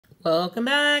Welcome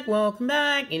back,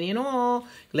 any and all.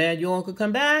 Glad you all could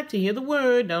come back to hear the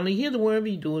word. Not only hear the word,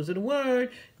 but doers of the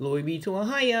word. Glory be to a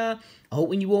higher. I hope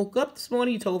when you woke up this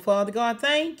morning, you told Father God,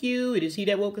 thank you. It is He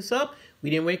that woke us up. We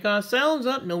didn't wake ourselves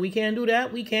up. No, we can't do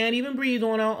that. We can't even breathe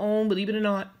on our own, believe it or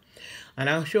not. And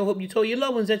I sure hope you told your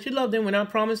loved ones that you love them when I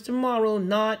promise tomorrow,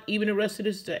 not even the rest of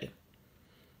this day.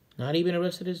 Not even the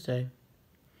rest of this day.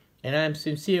 And I'm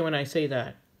sincere when I say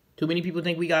that. Too many people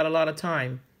think we got a lot of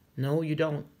time. No, you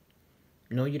don't.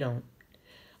 No, you don't.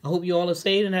 I hope you all are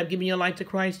saved and have given your life to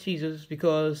Christ Jesus,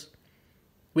 because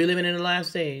we're living in the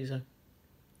last days.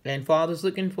 And Father's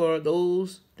looking for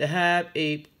those to have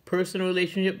a personal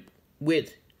relationship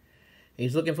with.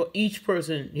 He's looking for each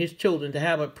person, his children, to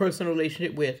have a personal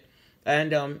relationship with.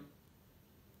 And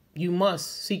you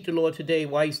must seek the Lord today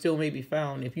while he still may be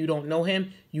found. If you don't know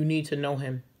him, you need to know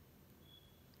him.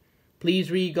 Please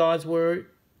read God's word,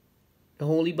 the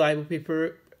Holy Bible,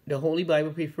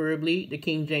 preferably the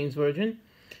King James Version.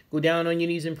 Go down on your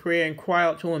knees in prayer and cry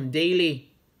out to him daily,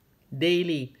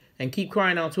 and keep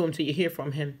crying out to him till you hear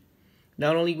from him.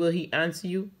 Not only will he answer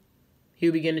you,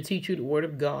 he'll begin to teach you the word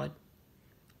of God.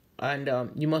 And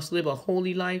you must live a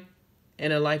holy life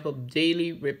and a life of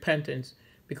daily repentance,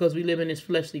 because we live in his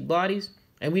fleshly bodies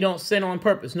and we don't sin on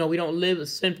purpose. No, we don't live a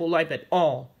sinful life at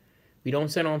all. We don't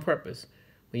sin on purpose.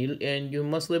 And you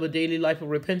must live a daily life of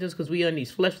repentance, because we are in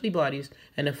these fleshly bodies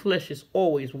and the flesh is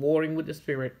always warring with the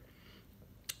spirit.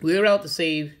 We're out to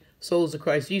save souls to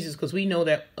Christ Jesus, because we know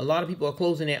that a lot of people are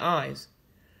closing their eyes.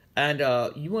 And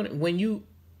when you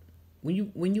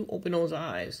open those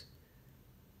eyes,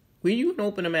 where you can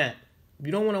open them at?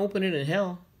 You don't want to open it in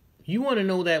hell. You want to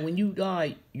know that when you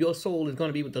die, your soul is going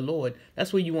to be with the Lord.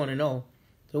 That's what you want to know.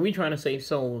 So we're trying to save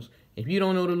souls. If you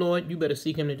don't know the Lord, you better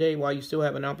seek him today while you still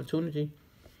have an opportunity.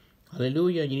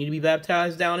 Hallelujah. You need to be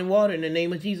baptized down in water in the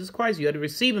name of Jesus Christ. You have to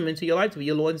receive him into your life to be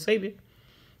your Lord and Savior.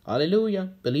 Hallelujah.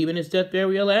 Believe in his death,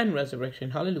 burial, and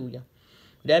resurrection. Hallelujah.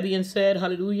 With that being said,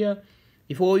 hallelujah.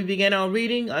 Before we begin our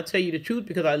reading, I'll tell you the truth,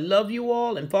 because I love you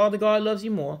all and Father God loves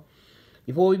you more.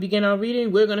 Before we begin our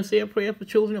reading, we're going to say a prayer for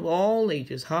children of all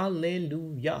ages.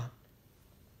 Hallelujah.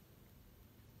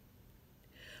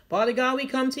 Father God, we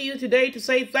come to you today to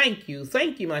say thank you.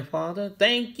 Thank you, my Father.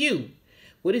 Thank you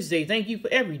for this day. Thank you for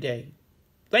every day.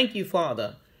 Thank you,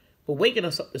 Father, for waking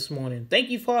us up this morning. Thank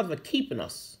you, Father, for keeping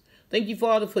us. Thank you,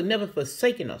 Father, for never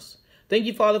forsaking us. Thank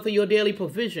you, Father, for your daily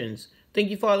provisions. Thank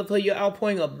you, Father, for your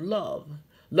outpouring of love.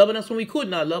 Loving us when we could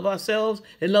not love ourselves,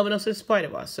 and loving us in spite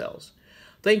of ourselves.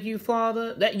 Thank you,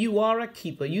 Father, that you are a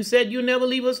keeper. You said you'll never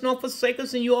leave us nor forsake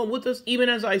us, and you are with us even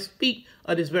as I speak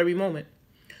at this very moment.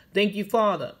 Thank you,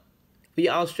 Father, for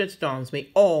your outstretched arms. May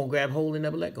all grab hold and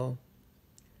never let go.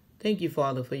 Thank you,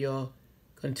 Father, for your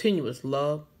continuous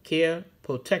love, care,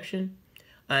 protection,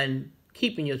 and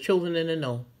keeping your children in the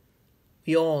know.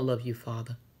 We all love you,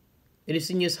 Father. It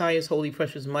is in your highest, holy,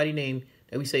 precious, mighty name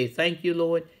that we say thank you,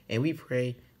 Lord, and we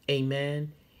pray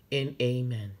amen and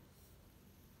amen.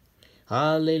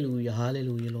 Hallelujah,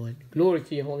 hallelujah, Lord. Glory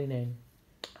to your holy name.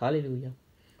 Hallelujah.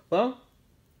 Well,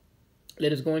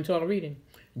 let us go into our reading.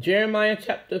 Jeremiah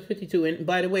chapter 52. And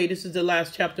by the way, this is the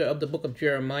last chapter of the book of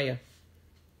Jeremiah.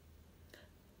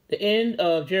 The end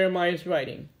of Jeremiah's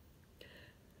writing.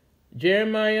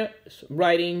 Jeremiah's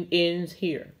writing ends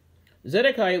here.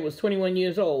 Zedekiah was 21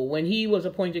 years old when he was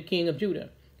appointed king of Judah,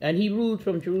 and he ruled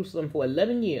from Jerusalem for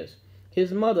 11 years.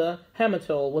 His mother,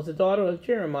 Hamutal, was the daughter of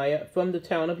Jeremiah from the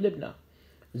town of Libnah.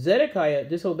 Zedekiah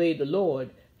disobeyed the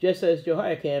Lord, just as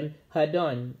Jehoiakim had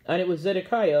done, and it was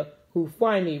Zedekiah who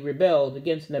finally rebelled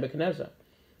against Nebuchadnezzar.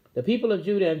 The people of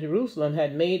Judah and Jerusalem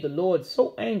had made the Lord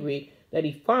so angry that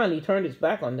he finally turned his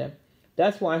back on them.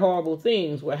 That's why horrible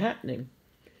things were happening.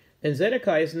 In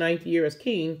Zedekiah's 9th year as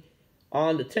king,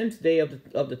 on the 10th day of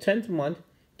the 10th month,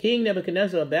 King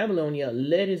Nebuchadnezzar of Babylonia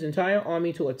led his entire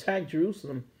army to attack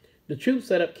Jerusalem. The troops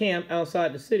set up camp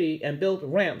outside the city and built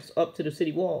ramps up to the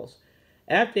city walls.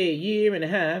 After a year and a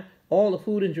half, all the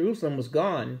food in Jerusalem was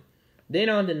gone. Then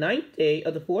on the 9th day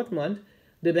of the 4th month,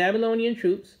 the Babylonian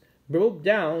troops broke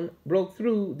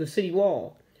through the city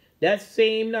wall. That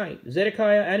same night,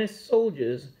 Zedekiah and his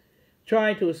soldiers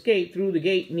tried to escape through the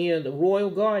gate near the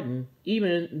royal garden,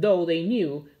 even though they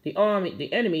knew the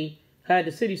enemy had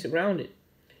the city surrounded.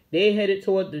 They headed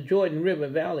toward the Jordan River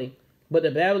Valley, but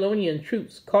the Babylonian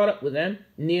troops caught up with them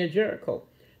near Jericho.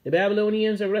 The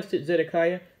Babylonians arrested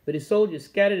Zedekiah, but his soldiers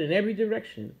scattered in every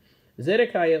direction.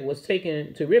 Zedekiah was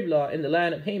taken to Riblah in the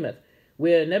land of Hamath,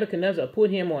 where Nebuchadnezzar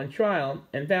put him on trial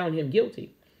and found him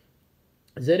guilty.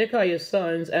 Zedekiah's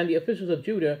sons and the officials of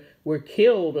Judah were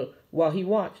killed while he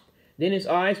watched. Then his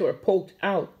eyes were poked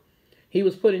out. He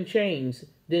was put in chains.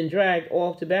 then dragged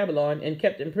off to Babylon and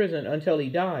kept in prison until he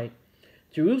died.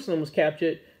 Jerusalem was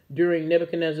captured during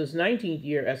Nebuchadnezzar's 19th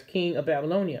year as king of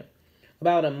Babylonia.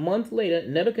 About a month later,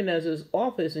 Nebuchadnezzar's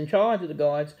office in charge of the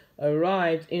guards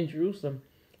arrived in Jerusalem.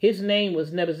 His name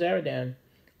was Nebuzaradan,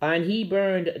 and he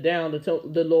burned down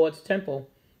the Lord's temple,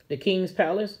 the king's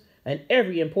palace, and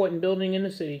every important building in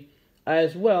the city,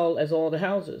 as well as all the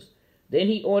houses. Then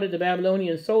he ordered the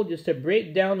Babylonian soldiers to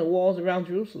break down the walls around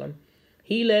Jerusalem.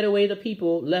 He led away the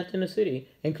people left in the city,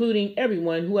 including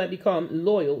everyone who had become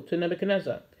loyal to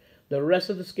Nebuchadnezzar, the rest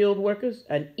of the skilled workers,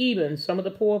 and even some of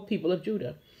the poor people of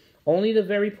Judah. Only the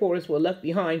very poorest were left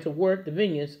behind to work the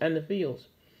vineyards and the fields.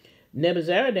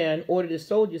 Nebuzaradan ordered his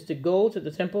soldiers to go to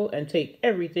the temple and take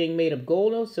everything made of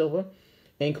gold or silver,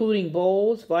 including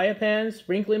bowls, fire pans,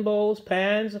 sprinkling bowls,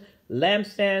 pans,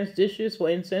 lampstands, dishes for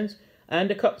incense, and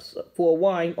the cups for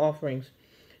wine offerings.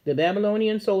 The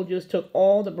Babylonian soldiers took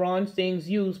all the bronze things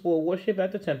used for worship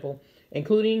at the temple,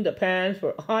 including the pans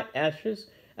for hot ashes,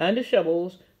 and the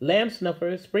shovels, lamp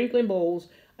snuffers, sprinkling bowls,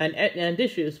 and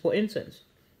dishes for incense.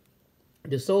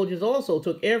 The soldiers also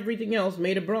took everything else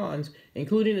made of bronze,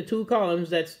 including the 2 columns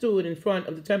that stood in front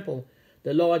of the temple,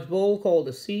 the large bowl called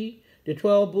the sea, the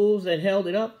 12 bulls that held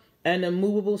it up, and the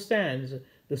movable stands.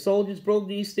 The soldiers broke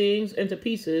these things into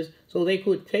pieces so they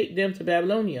could take them to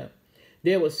Babylonia.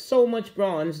 There was so much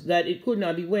bronze that it could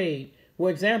not be weighed.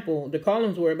 For example, the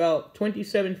columns were about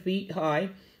 27 feet high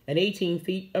and 18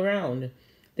 feet around.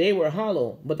 They were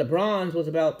hollow, but the bronze was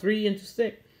about 3 inches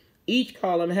thick. Each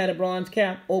column had a bronze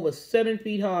cap over 7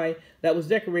 feet high that was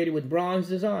decorated with bronze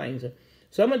designs.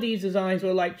 Some of these designs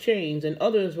were like chains, and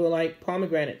others were like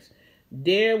pomegranates.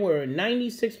 There were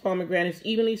 96 pomegranates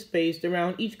evenly spaced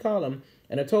around each column,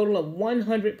 and a total of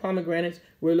 100 pomegranates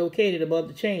were located above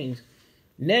the chains.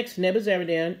 Next,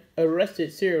 Nebuzaradan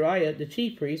arrested Siraiah, the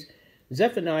chief priest,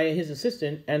 Zephaniah, his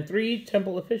assistant, and 3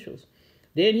 temple officials.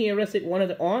 Then he arrested one of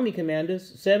the army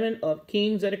commanders, 7 of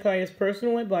King Zedekiah's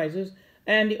personal advisors,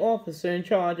 and the officer in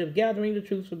charge of gathering the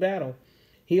troops for battle.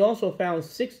 He also found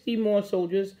 60 more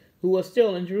soldiers who were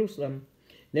still in Jerusalem.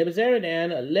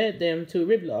 Nebuzaradan led them to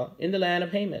Riblah in the land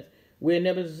of Hamath, where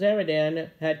Nebuzaradan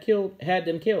had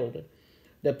them killed.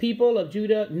 The people of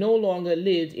Judah no longer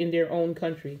lived in their own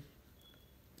country.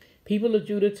 People of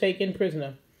Judah taken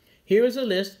prisoner. Here is a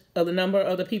list of the number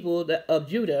of the people of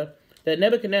Judah that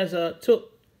Nebuchadnezzar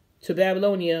took to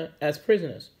Babylonia as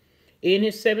prisoners. In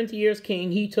his 7th year as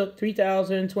king, he took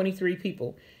 3,023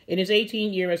 people. In his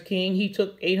 18th year as king, he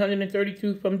took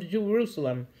 832 from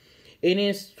Jerusalem. In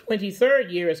his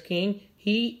 23rd year as king,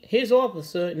 his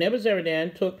officer,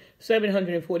 Nebuzaradan, took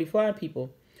 745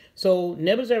 people. So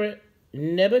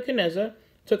Nebuchadnezzar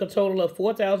took a total of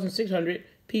 4,600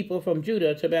 people from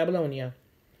Judah to Babylonia.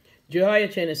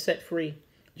 Jehoiachin is set free.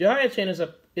 Jehoiachin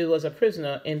was a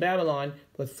prisoner in Babylon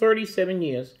for 37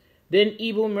 years. Then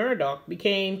Evil-Merodach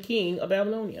became king of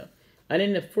Babylonia. And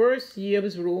in the 1st year of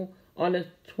his rule, on the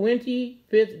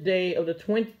 25th day of the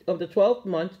 12th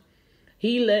month,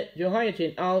 he let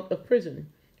Jehoiachin out of prison.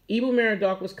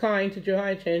 Evil-Merodach was kind to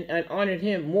Jehoiachin and honored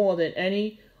him more than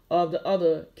any of the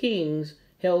other kings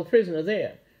held prisoner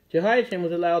there. Jehoiachin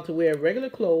was allowed to wear regular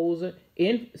clothes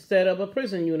instead of a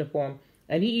prison uniform,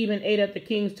 and he even ate at the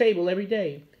king's table every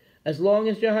day. As long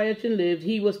as Jehoiachin lived,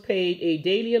 he was paid a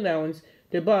daily allowance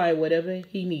to buy whatever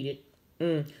he needed.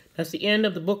 That's the end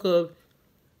of the book of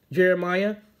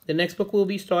Jeremiah. The next book we'll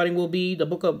be starting will be the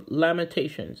book of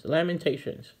Lamentations.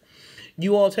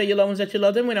 You all tell your loved ones that you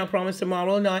love them. When I promise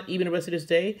tomorrow, not even the rest of this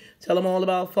day. Tell them all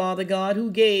about Father God,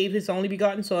 who gave his only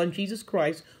begotten Son, Jesus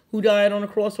Christ, who died on the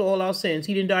cross for all our sins.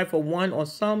 He didn't die for one or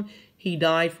some. He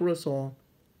died for us all.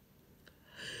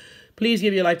 Please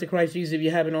give your life to Christ Jesus if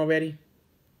you haven't already.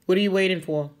 What are you waiting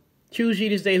for? Choose ye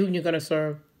this day whom you're going to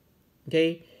serve.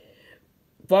 Okay?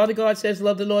 Father God says,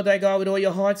 love the Lord thy God with all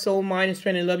your heart, soul, mind, and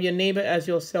strength, and love your neighbor as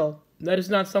yourself. That is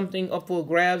not something up for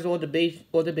grabs or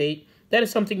debate. That is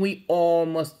something we all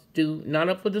must do. Not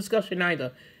up for discussion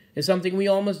either. It's something we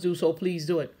all must do, so please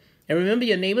do it. And remember,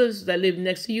 your neighbors that live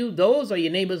next to you, those are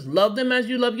your neighbors. Love them as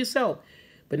you love yourself.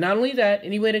 But not only that,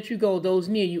 anywhere that you go, those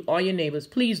near you are your neighbors.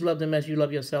 Please love them as you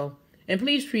love yourself. And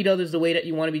please treat others the way that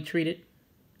you want to be treated,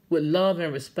 with love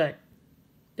and respect.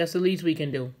 That's the least we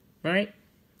can do, right?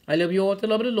 I love you all with the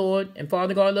love of the Lord, and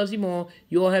Father God loves you more.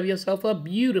 You all have yourself a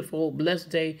beautiful, blessed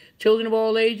day. Children of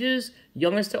all ages,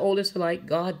 youngest to oldest alike,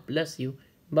 God bless you.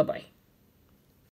 Bye-bye.